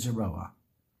balei zeroa.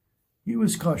 He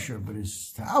was kosher, but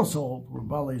his household were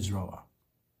balei zeroa.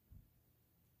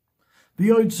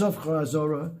 V'yod tzavcha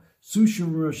azora,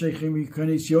 sushur rashechem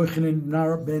yikanis yochanan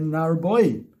ben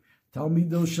narboi,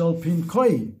 talmido shel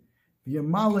pinkoi,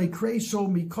 v'yamale kreso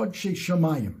mikodshe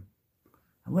shamayim.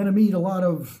 And let him eat a lot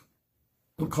of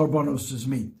karbonos'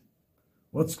 meat.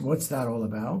 What's that all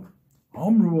about?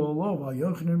 Amru Allah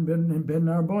Yochanan ben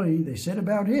Narboi. They said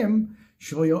about him,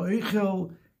 Shoyo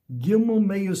Eichel Gimel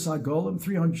Meus Agolim,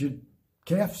 300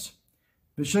 calves.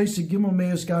 B'sheisa Gimel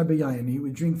Meus Garbayayim. He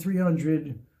would drink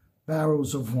 300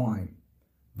 barrels of wine.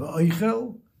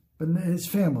 V'Eichel, his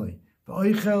family.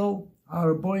 V'Eichel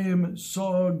Arboyim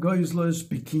Saw Goizlas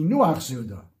Bikinuach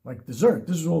Suda, like dessert.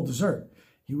 This is all dessert.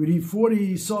 He would eat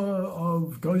 40 saw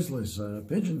of goizlas,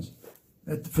 pigeons,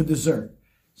 for dessert.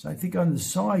 So I think on the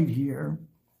side here,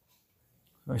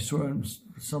 I saw in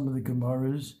some of the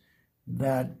Gemaras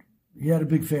that he had a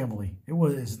big family. It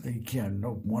was,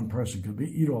 no one person could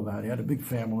eat all that. He had a big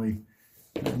family,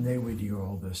 and they would eat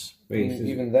all this.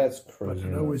 Even that's crazy. But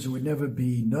in other words, it would never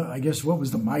be, I guess what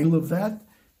was the mile of that?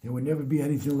 There would never be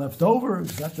anything left over.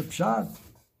 Is that the pshat?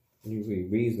 Usually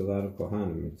raised a lot of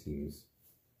kohanim, it seems.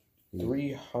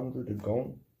 300 a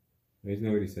gon? Isn't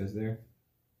that what he says there?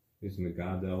 There's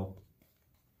Megadel.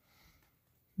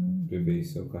 Rabbi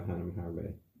so kohanim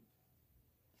harbe.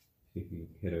 If you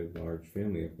had a large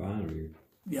family of kohanim,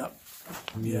 Yep.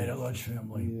 He had a large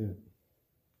family. Yeah.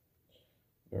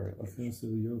 Very I think so.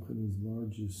 Yochanan's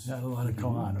largest. He had a lot of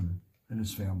kohanim in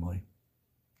his family.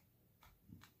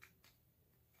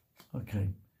 Okay.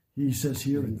 He says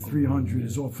here 300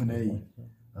 is often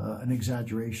an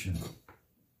exaggeration.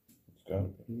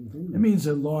 It means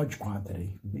a large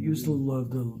quantity. They use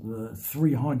the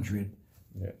 300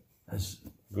 as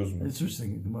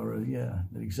interesting.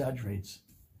 That exaggerates.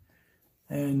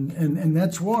 And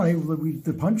that's why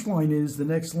the punchline is the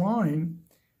next line.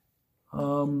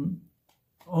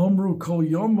 Omru kol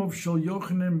yomov shel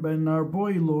Yochanan ben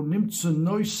Narboi lo nimtza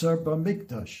noisar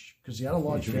b'mikdash, because he had a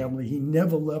large family. He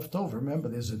never left over. Remember,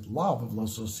 there's a lav of lo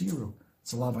sosiru.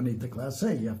 It's a lav anita class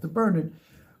A. You have to burn it,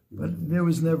 but there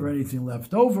was never anything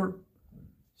left over.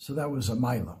 So that was a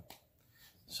maila.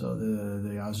 So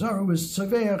the Azar was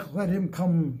tzaveach. Let him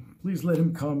come. Please let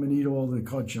him come and eat all the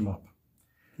kodshim up.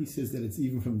 He says that it's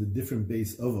even from the different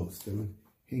base ovos that would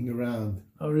hang around.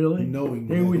 Oh, really? Knowing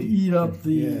they would eat up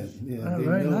the.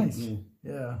 Very nice.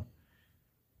 Yeah.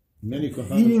 Many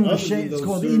kohanim. Eating l'shem. It's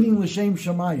called eating l'shem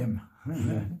shamayim.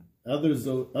 Others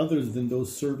than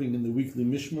those serving in the weekly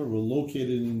mishmar were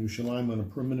located in Yerushalayim on a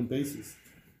permanent basis.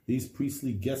 These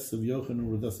priestly guests of Yochanan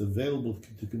were thus available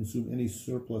to consume any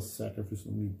surplus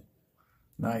sacrificial meat.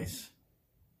 Nice.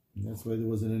 And that's why there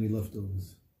wasn't any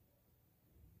leftovers.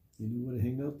 They knew where to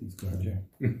hang out these guys.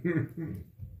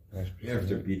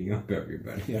 After beating up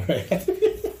everybody. Yeah, right.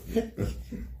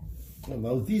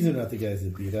 No, these are not the guys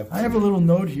that beat up. I have a little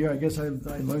note here. I guess I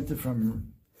learned it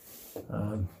from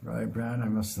Rabbi Brown. I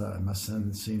must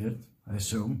have seen it, I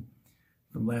assume,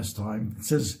 from last time. It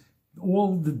says,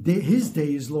 his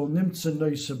days lo nimtza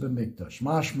noisa b'mikdash.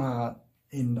 Mashma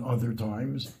in other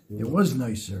times, it was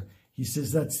nicer. He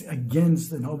says that's against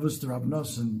the Novus de Rab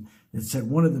Nosson. It said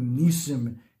one of the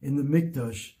nisim in the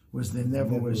mikdash was there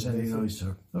never was any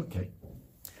nicer.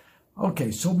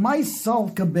 Okay, so my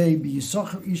salka baby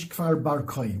Yisachar ish kfar bar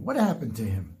koi. What happened to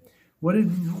him? What did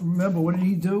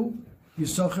he do?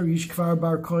 Yisachar ish kfar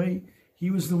bar koi. He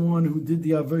was the one who did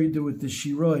the avodah with the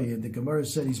shiroi, and the Gemara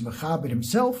said he's mechabed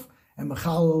himself and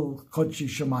mechal chodshi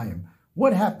shamayim.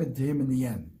 What happened to him in the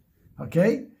end?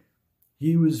 Okay,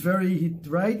 he was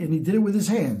right, and he did it with his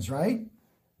hands. Right,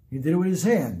 he did it with his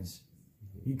hands.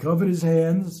 He covered his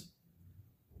hands.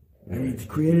 And he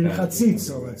created a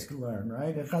chatzitza, let's learn,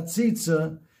 right? A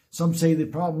chatzitza, some say the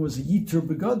problem was a yitur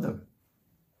begadim.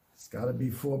 It's got to be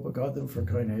 4 begadim for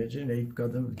kohen hedge, and 8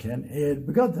 begadim can add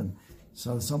begadim.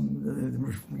 So some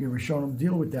Rishonim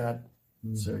deal with that.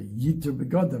 It's a yitur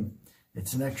begadim.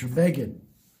 It's an extra beged.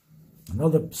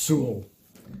 Another psul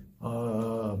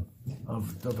of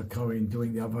a kohen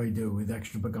doing the avodah with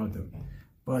extra begadim.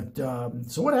 But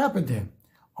so what happened to him?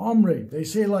 Omri, they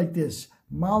say like this: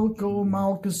 Malko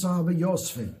Malka Sava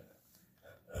Yosfi.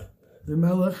 The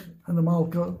Melech and the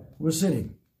Malka were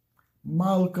sitting.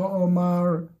 Malka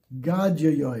Omar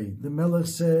Gadyayoy. The Melech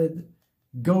said,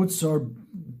 goats are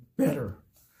better.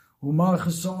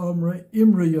 Umarchasa Omra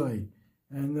Imrayoy.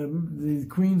 And the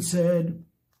queen said,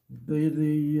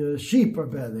 the sheep are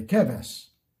better, the keves.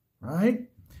 Right?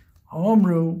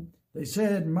 Omru, they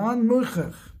said, Man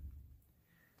Muchach.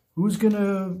 Who's going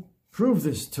to prove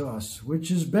this to us? Which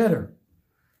is better?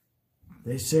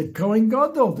 They said, Kohen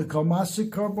Gadol, the Kalmasik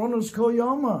Karbonos Kol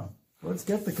Yama. Let's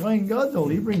get the Kohen Gadol.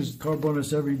 He brings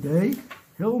Karbonos every day.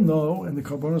 He'll know. And the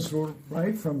Karbonos were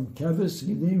right from Kevis,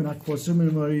 Yidim, and Akvosim,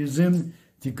 and Marizim,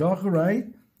 Tikacha, right?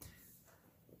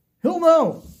 He'll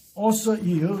know. Also,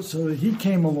 Ihu, so he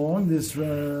came along, this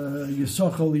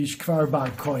Yisachal Ish Kvar Bar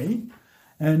Koi,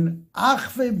 and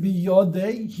Achve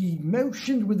Biyode, he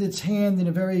motioned with its hand in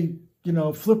a very,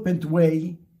 flippant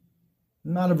way,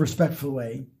 not a respectful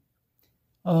way,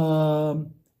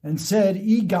 and said,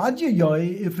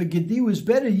 if a Gedi was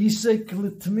better,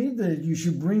 Yisek to me that you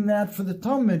should bring that for the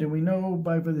Talmud. And we know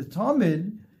for the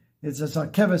Talmud, it's a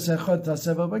keves echot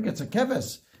taseva, it's a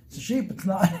keves. It's a sheep, it's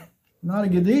not a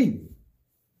Gedi.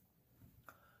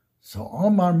 So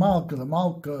Omar Malka,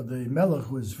 the Melech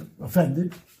was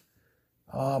offended.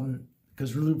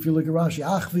 Because if you look at Rashi,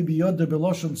 Achvi biyoda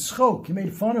beloshon schok, he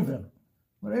made fun of him.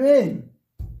 What do you mean?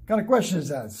 What kind of question is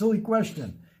that? Silly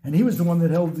question. And he was the one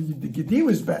that held the Gedi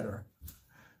was better.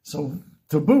 So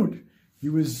to boot, he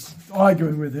was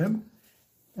arguing with him,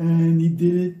 and he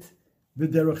did it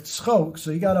b'derech schok.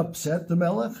 So he got upset, the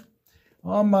Melech.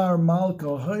 Omar Malka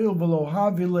hoyel v'lo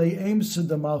havile emsa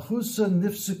de malchusa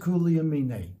nifseku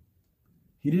liyaminei.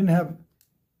 He didn't have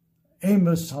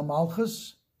Amos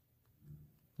HaMalchus.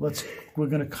 We're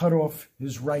going to cut off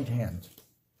his right hand,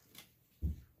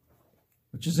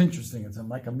 which is interesting. It's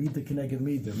like a mida keneged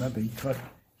mida. Remember, he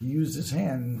used his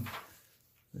hand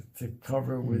to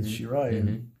cover with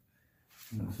Shirai.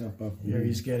 Here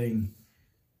he's getting,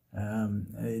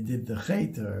 he did the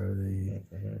chet, or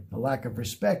the lack of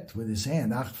respect with his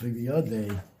hand,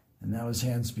 and now his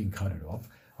hand's being cut off.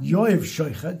 Yoev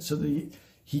Shoichet, so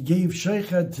he gave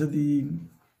Shoichet to the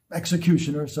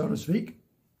executioner, so to speak.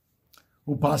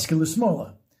 Upaskil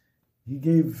Ismola. He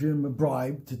gave him a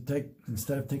bribe to take,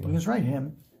 instead of taking his right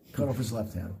hand, cut off his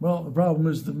left hand. Well, the problem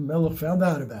is the Melech found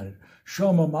out about it.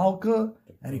 Shoma Malka,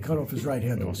 and he cut off his right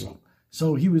hand also.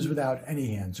 So he was without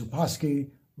any hands. Upaski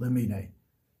Lemine.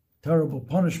 Terrible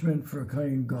punishment for a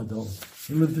Kohen Gadol.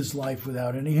 He lived his life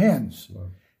without any hands.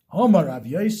 Omar Rav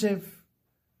Yosef,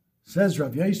 says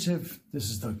Rav Yosef, this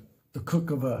is the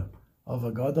cook of a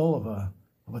Gadol,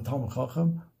 of a Talmud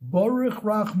Chacham, Baruch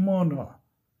Rachmana,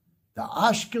 the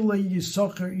Ashkele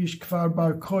Yisocher Ish Kfar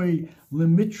Bar Koi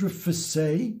Lemitra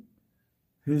Fesei,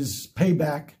 his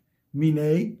payback,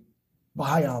 Mine,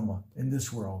 Bahayama, in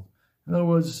this world. In other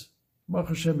words, Baruch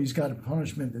Hashem, he's got a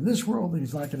punishment in this world, and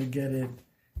he's not going to get it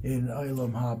in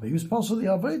Olam Haba. He was also the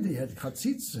Avodah, he had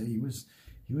Chatzitza, he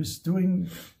was doing,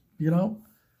 the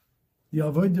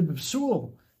Avodah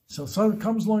B'Psul. So someone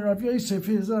comes along, Rav Yosef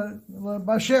is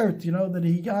Bashert, that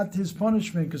he got his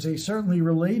punishment, because they certainly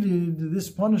related this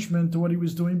punishment to what he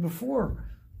was doing before.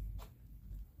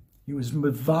 He was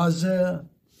Mevazeh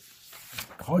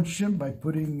Chodshim by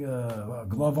putting a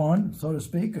glove on, so to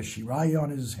speak, a shirai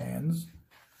on his hands.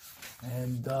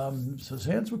 And so his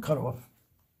hands were cut off.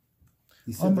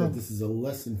 He said that this is a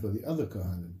lesson for the other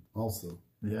Kohanim also.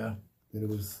 Yeah.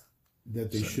 That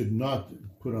they should not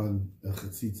put on a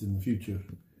chatzitz in the future.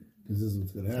 Because this is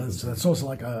what's going to happen. So that's also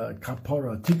like a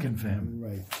kapara, tikkun for him.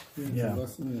 Right. Yeah.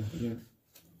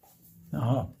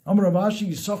 Amar Ravashi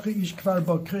Yisocha Ish Kvar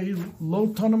Bakei Lo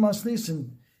Tonamas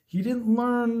Nisim. He didn't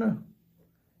learn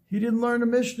a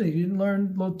Mishnah. He didn't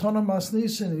learn Lo Tonamas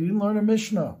Nisim. He didn't learn a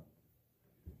Mishnah.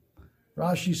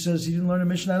 Rashi says he didn't learn a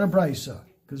Mishnah and a Brisa.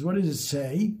 Because what does it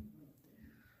say?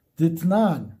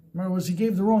 Ditnan. In other words, he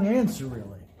gave the wrong answer,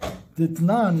 really.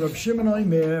 Ditnan, Rav Shimon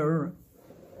Omer.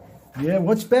 Yeah,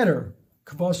 what's better,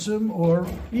 kvasim or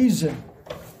izim?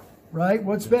 Right?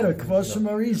 What's better, kvasim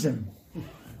or izim?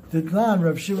 Ditlan,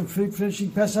 Rav Shimon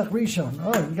finishing Pesach Rishon.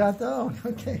 Oh, you got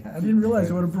okay. I didn't realize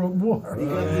I would have brought more.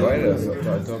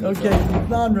 Okay,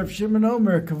 Ditlan, Rav Shimon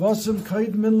Omer, Kavosim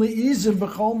Kaidmin Le'izim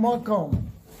B'chol Makom.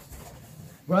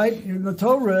 Right? In the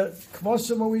Torah,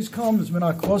 Kvosim always comes.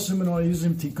 Menach Kvosim and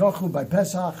Izim Tikochu by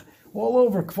Pesach. All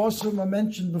over, Kvosim are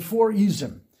mentioned before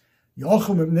Izim.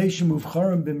 Yochum Ibneshim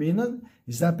Uvcharim B'minan.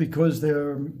 Is that because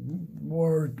they're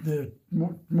more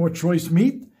choice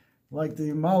meat? Like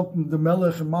the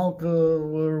Melech and Malka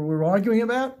were arguing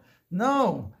about?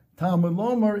 No. Talmud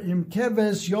Lomar Im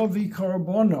Keves Yovi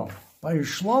Karbono. By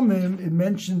Shlomim, it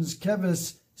mentions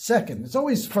Keves second. It's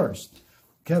always first.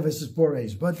 Keves is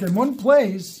Bores. But in one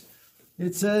place,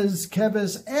 it says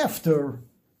Keves after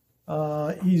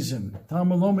Izim.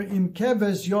 Talmud Lomar Im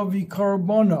Keves Yovi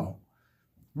Karbono.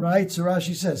 Right? So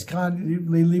Rashi says,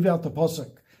 leave out the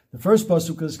pasuk. The first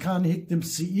pasuk is Kan Hiktim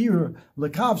Seir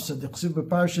Lekavsa, the Chsiv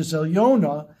Parshas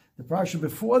Elyona. The parsha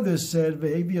before this said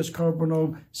Ve'evias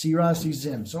Karbono Siras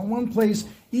Izim. So in one place,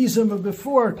 Izim are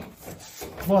before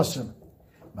Kvasim.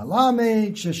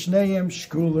 Malamed Sheshneim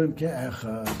Shkulim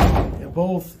Ke'echa. They're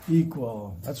both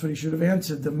equal. That's what he should have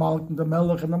answered. The Melech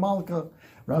and the Malka.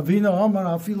 Ravina Amar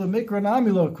Afila Mikra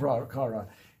Namilo Kara.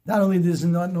 Not only does he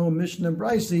not know Mishnah and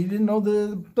Brisa, he didn't know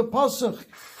the pasuk.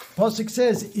 Pasuk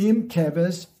says Im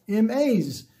Keves Im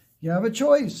Eis. You have a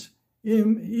choice.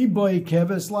 Im Iboy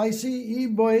Keves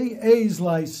Lysi, Iboy Eis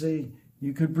Lysi.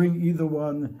 You could bring either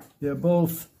one. They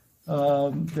both have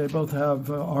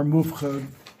are mufcher.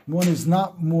 One is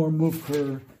not more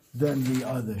mufcher than the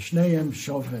other. Shneim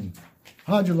Shovin.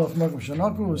 Hajalach Makam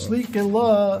Shanaku Slik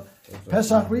Elah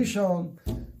Pesach Rishon.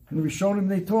 In Rishonim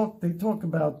they talk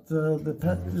about the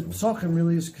Pesachim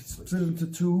really is considered into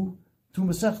two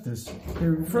Masechtas. They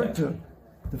refer to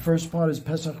the first part is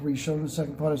Pesach Rishon, the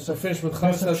second part is finish with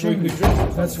Pesach Sheni.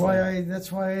 That's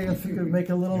why I figured make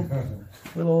a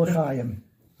little Chaim.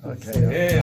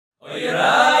 Okay.